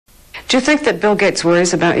Do you think that Bill Gates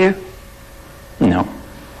worries about you? No.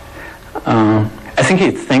 I think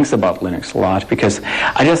he thinks about Linux a lot because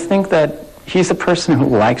I just think that he's a person who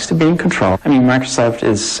likes to be in control. I mean, Microsoft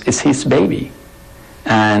is his baby,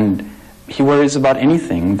 and he worries about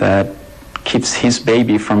anything that keeps his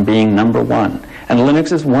baby from being number one. And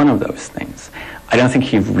Linux is one of those things. I don't think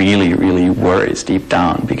he really worries deep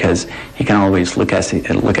down because he can always look at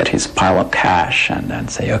his pile of cash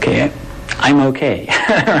and say, okay, I'm okay,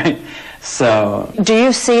 right? So, do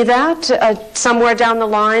you see that somewhere down the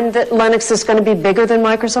line that Linux is going to be bigger than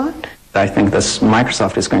Microsoft? I think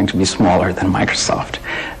Microsoft is going to be smaller than Microsoft.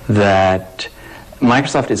 That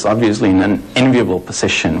Microsoft is obviously in an enviable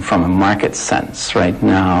position from a market sense right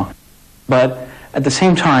now. But at the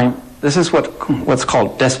same time, this is what's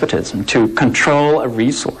called despotism, to control a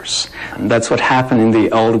resource. And that's what happened in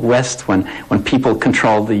the Old West when people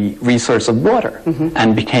controlled the resource of water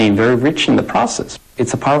and became very rich in the process.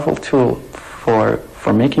 It's a powerful tool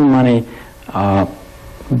for making money,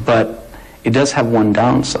 but it does have one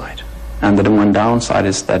downside. And the one downside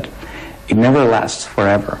is that it never lasts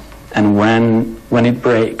forever. And when it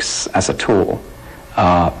breaks as a tool,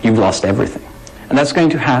 you've lost everything. And that's going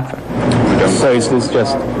to happen. So is this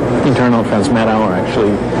just internal transmitter or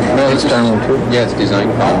actually external too? Yes,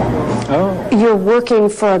 design power. Oh. You're working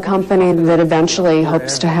for a company that eventually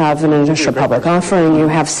hopes to have an initial public offering. You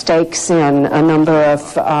have stakes in a number of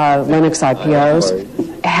Linux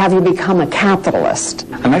IPOs. Have you become a capitalist?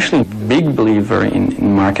 I'm actually a big believer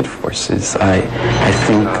in market forces. I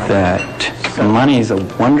think that money is a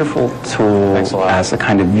wonderful tool as a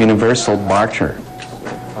kind of universal barter.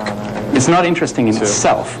 It's not interesting in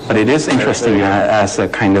itself, but it is interesting as a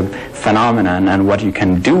kind of phenomenon and what you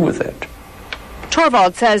can do with it.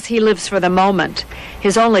 Torvalds says he lives for the moment.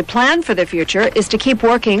 His only plan for the future is to keep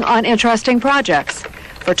working on interesting projects.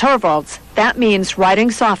 For Torvalds, that means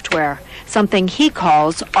writing software, something he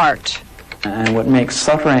calls art. And what makes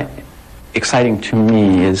software exciting to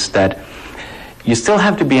me is that you still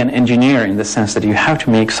have to be an engineer in the sense that you have to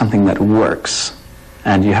make something that works.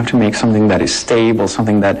 And you have to make something that is stable,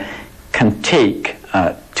 something that can take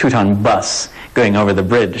a 2-ton bus going over the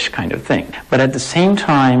bridge kind of thing. But at the same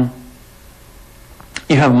time,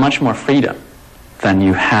 you have much more freedom than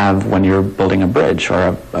you have when you're building a bridge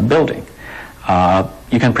or a building.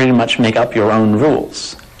 You can pretty much make up your own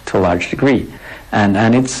rules to a large degree. And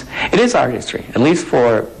it is artistry, at least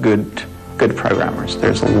for good programmers.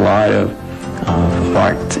 There's a lot of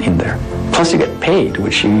art in there. Plus you get paid,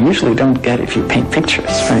 which you usually don't get if you paint pictures,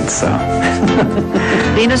 right? So.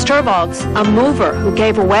 Linus Torvalds, a mover who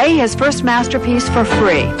gave away his first masterpiece for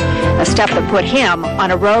free, a step that put him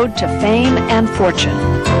on a road to fame and fortune.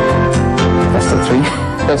 That's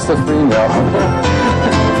the three? No.